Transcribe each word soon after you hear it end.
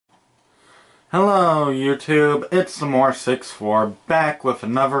Hello YouTube, it's More64 back with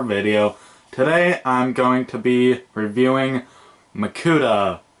another video. Today I'm going to be reviewing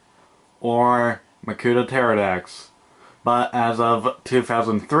Makuta, or Makuta Pterodax. But as of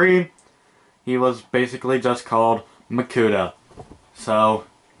 2003, he was basically just called Makuta. So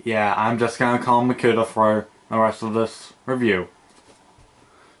yeah, I'm just gonna call him Makuta for the rest of this review.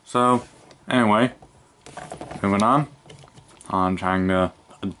 So anyway, moving on. I'm trying to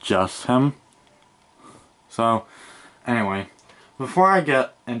adjust him. So, anyway, before I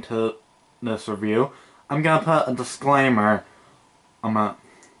get into this review, I'm gonna put a disclaimer. I'm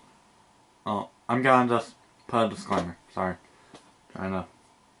gonna just put a disclaimer. Sorry. Trying to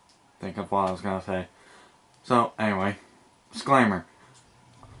think of what I was gonna say. So, anyway, disclaimer.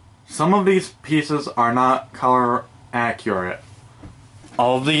 Some of these pieces are not color accurate.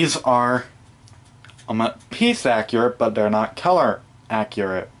 All of these are piece accurate, but they're not color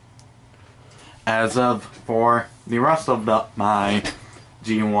accurate. As of for the rest of my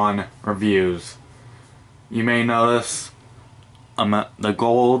G1 reviews, you may notice the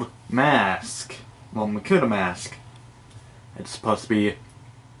gold mask, well, Makuta mask. It's supposed to be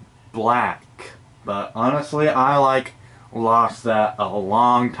black, but honestly I lost that a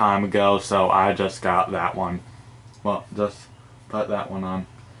long time ago, so I just got that one. Well, just put that one on.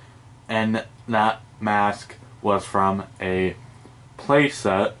 And that mask was from a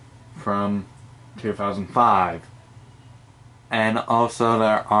playset from 2005. And also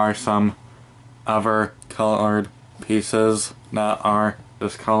there are some other colored pieces that are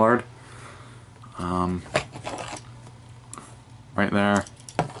discolored. Right there.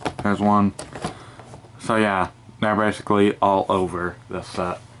 There's one. So yeah, they're basically all over this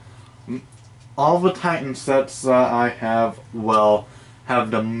set. All the Titan sets that I have will have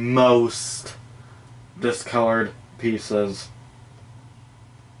the most discolored pieces.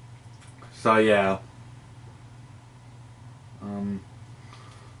 So yeah.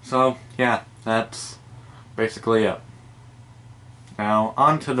 So yeah, that's basically it. Now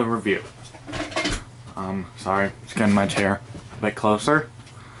on to the review. Sorry, just getting my chair a bit closer.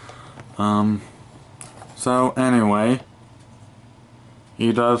 So anyway,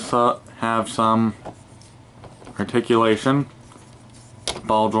 he does have some articulation.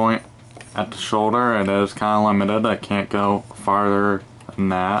 Ball joint at the shoulder, it is kind of limited. I can't go farther than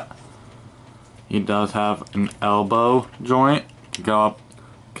that. He does have an elbow joint.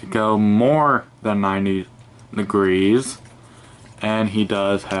 Could go more than 90 degrees. And he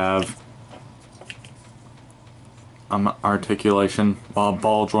does have articulation while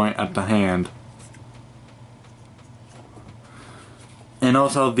ball joint at the hand. And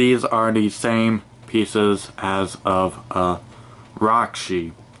also these are the same pieces as of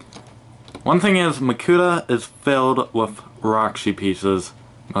Rakshi. One thing is, Makuta is filled with Rakshi pieces.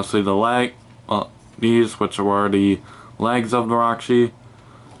 Mostly the leg. Well, these which were the legs of the Rakshi.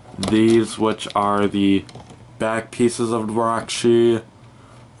 These which are the back pieces of the Rakshi.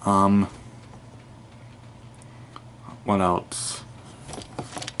 What else?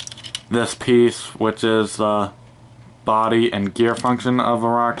 This piece, which is the body and gear function of the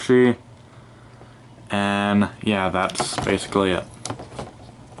Rakshi. And yeah, that's basically it.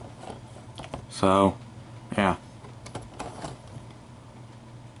 So, yeah.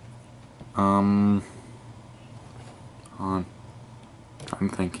 Trying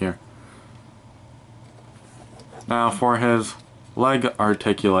to think here. Now for his leg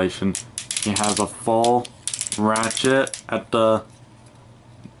articulation, he has a full ratchet at the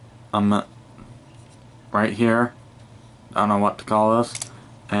right here. I don't know what to call this.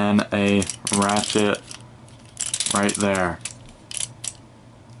 And a ratchet right there.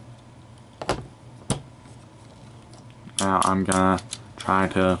 Now I'm gonna try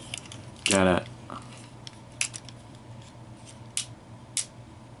to get it.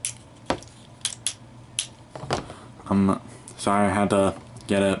 Sorry, I had to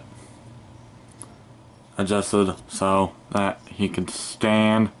get it adjusted so that he could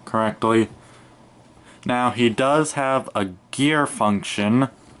stand correctly. Now he does have a gear function,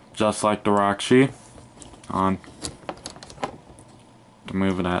 just like the Rakshi. On to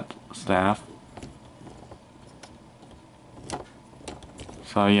move that staff.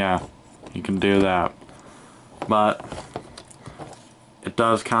 So yeah, you can do that. But it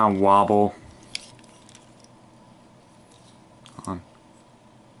does kind of wobble.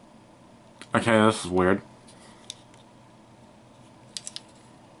 Okay, this is weird.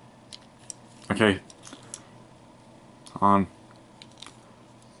 Okay.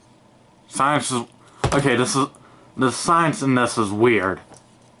 Science is... Okay, the science in this is weird.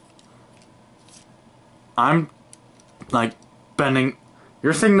 I'm, like, bending...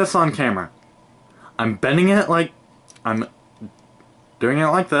 You're seeing this on camera. I'm bending it like, I'm doing it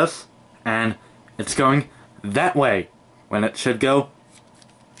like this, and it's going that way, when it should go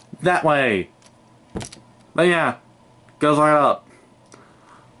that way. But yeah, goes right up.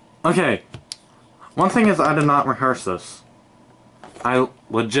 Okay, one thing is I did not rehearse this. I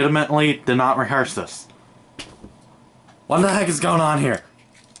legitimately did not rehearse this. What the heck is going on here?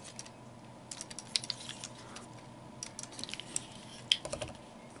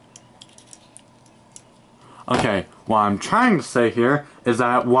 Okay, what I'm trying to say here is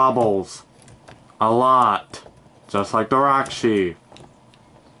that it wobbles a lot, just like the Rakshi.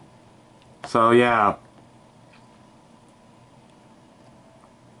 So yeah,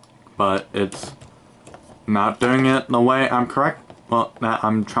 but it's not doing it the way I'm correct. Well, that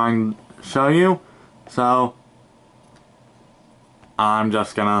I'm trying to show you. So I'm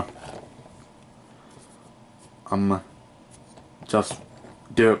just gonna just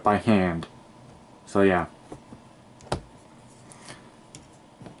do it by hand. So yeah.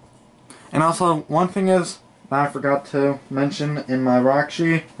 And also, one thing is that I forgot to mention in my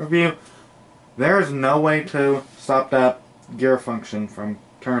Rakshi review, there is no way to stop that gear function from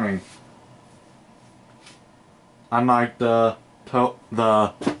turning. Unlike the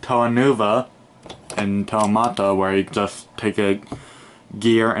Toanuva and Tomata, where you just take a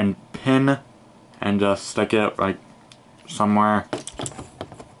gear and pin and just stick it like somewhere,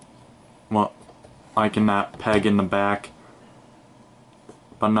 well, like in that peg in the back.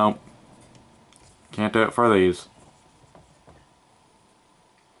 But no, can't do it for these.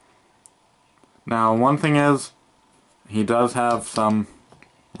 Now, one thing is, he does have some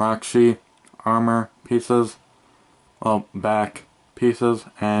Rakshi armor pieces, well, back pieces,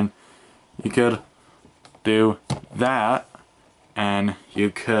 and you could do that, and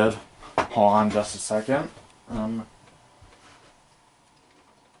you could, hold on just a second, let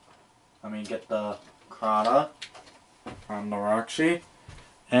me get the Krata from the Rakshi,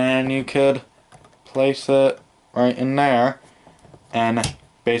 and you could place it right in there, and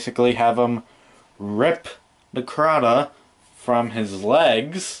basically have him rip the Krata from his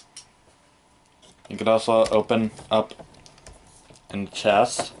legs. You could also open up in the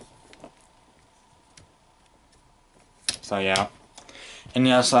chest. So yeah. And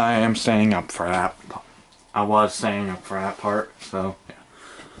yes, I am staying up for that. I was staying up for that part, so yeah.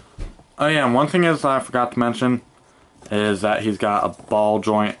 Oh yeah, and one thing is that I forgot to mention is that he's got a ball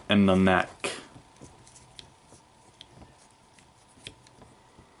joint in the neck.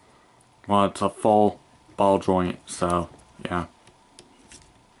 Well, it's a full ball joint, so yeah.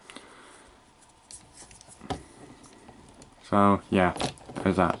 So yeah,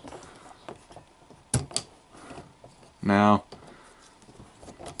 there's that. Now,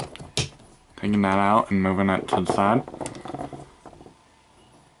 taking that out and moving it to the side.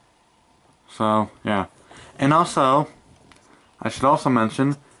 So yeah, and also, I should also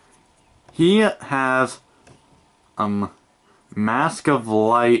mention, he has Mask of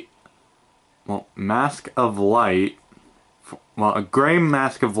Light. Well, Mask of Light. Well, a gray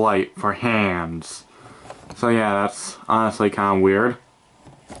Mask of Light for hands. So yeah, that's honestly kind of weird.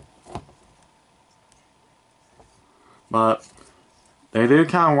 But they do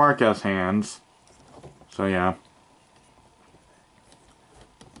kind of work as hands. So yeah.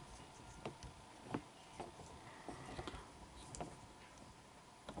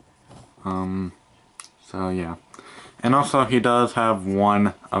 So yeah. And also he does have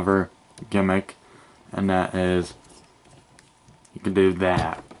one other gimmick, and that is you can do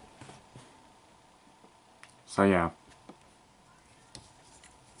that. So yeah.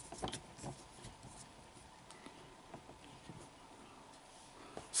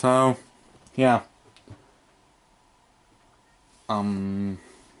 So yeah.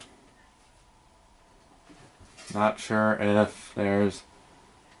 Not sure if there's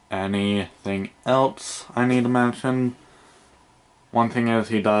anything else I need to mention. One thing is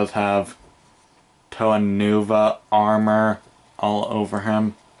he does have Toanuva armor all over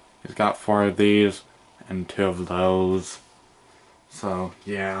him. He's got 4 of these and 2 of those. So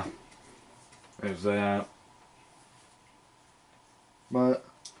yeah, there's that. But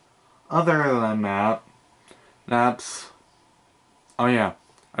other than that, that's... Oh yeah,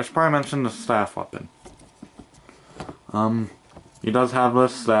 I should probably mention the staff weapon. He does have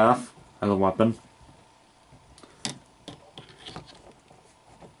this staff as a weapon.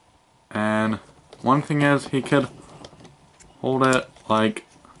 And one thing is, he could hold it like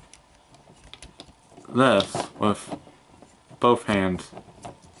this with both hands.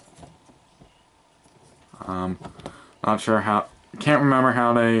 Not sure how, can't remember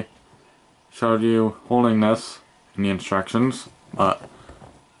how they showed you holding this in the instructions, but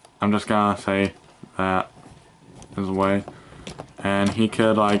I'm just gonna say that his way. And he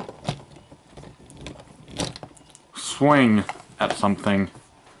could, like, swing at something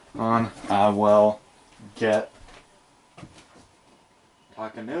on. I will get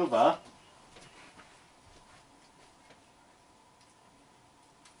Takanuva.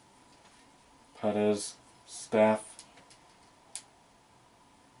 Put his staff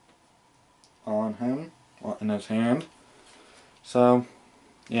on him, in his hand. So,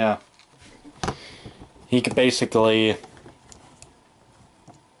 yeah. He could basically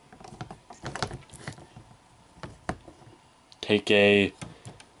take a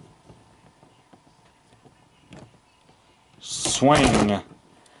swing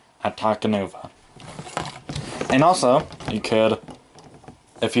at Takanuva. And also, you could,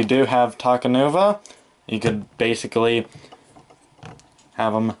 if you do have Takanuva, you could basically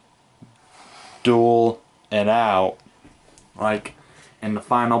have him duel it out, like in the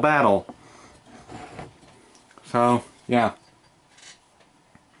final battle. So, yeah.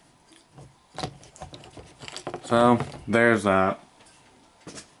 So, there's that.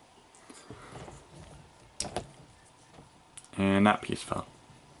 And that piece fell.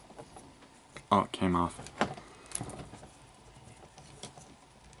 Oh, it came off.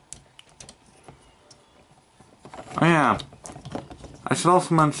 Oh yeah. I should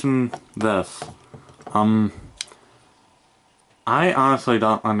also mention this. I honestly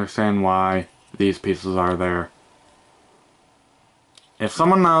don't understand why these pieces are there. If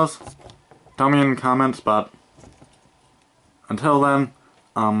someone knows, tell me in the comments, but until then,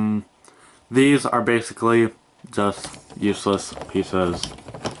 these are basically just useless pieces.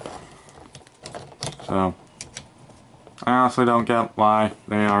 So, I honestly don't get why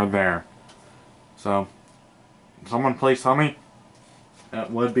they are there. So, someone please tell me.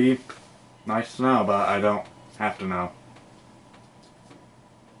 It would be nice to know, but I don't have to know.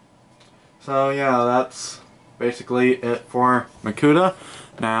 So yeah, that's basically it for Makuta.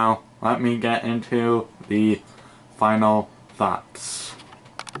 Now, let me get into the final thoughts.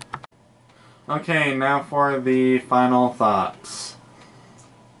 Okay, now for the final thoughts.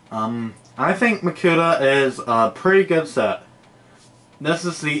 I think Makuta is a pretty good set. This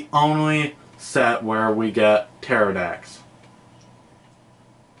is the only set where we get pterodax.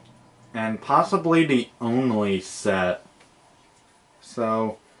 And possibly the only set.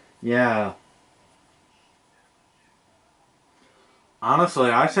 So, yeah. Honestly,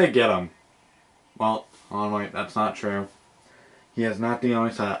 I say get him. Well, oh wait, that's not true. He is not the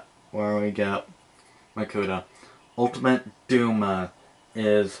only set where we get Makuta. Ultimate Duma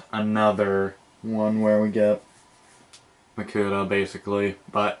is another one where we get Makuta, basically.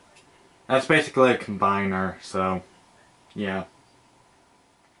 But that's basically a combiner, so yeah.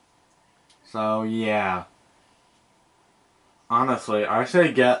 So yeah. Honestly, I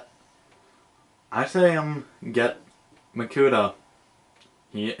say get Makuta.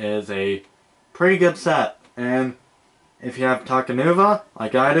 He is a pretty good set, and if you have Takanuva,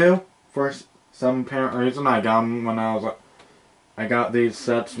 like I do, for some apparent reason, I got these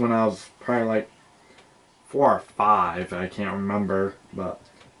sets when I was probably like 4 or 5, I can't remember, but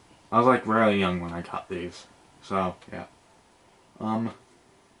I was like really young when I got these, so yeah.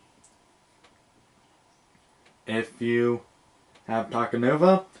 If you have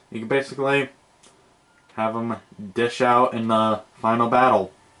Takanuva, you can basically have him dish out in the final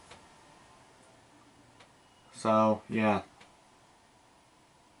battle. So, yeah.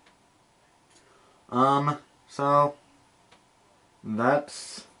 So,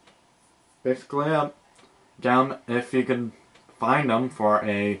 that's basically it. Get 'em if you can find them for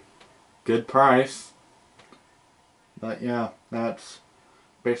a good price. But yeah, that's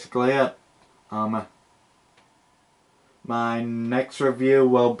basically it. My next review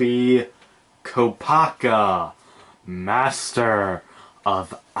will be Kopaka, Master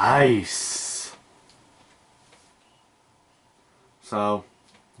of Ice. So,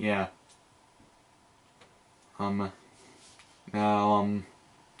 yeah. Now,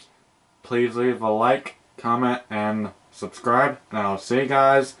 please leave a like, comment, and subscribe, and I'll see you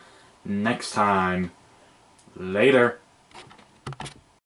guys next time. Later.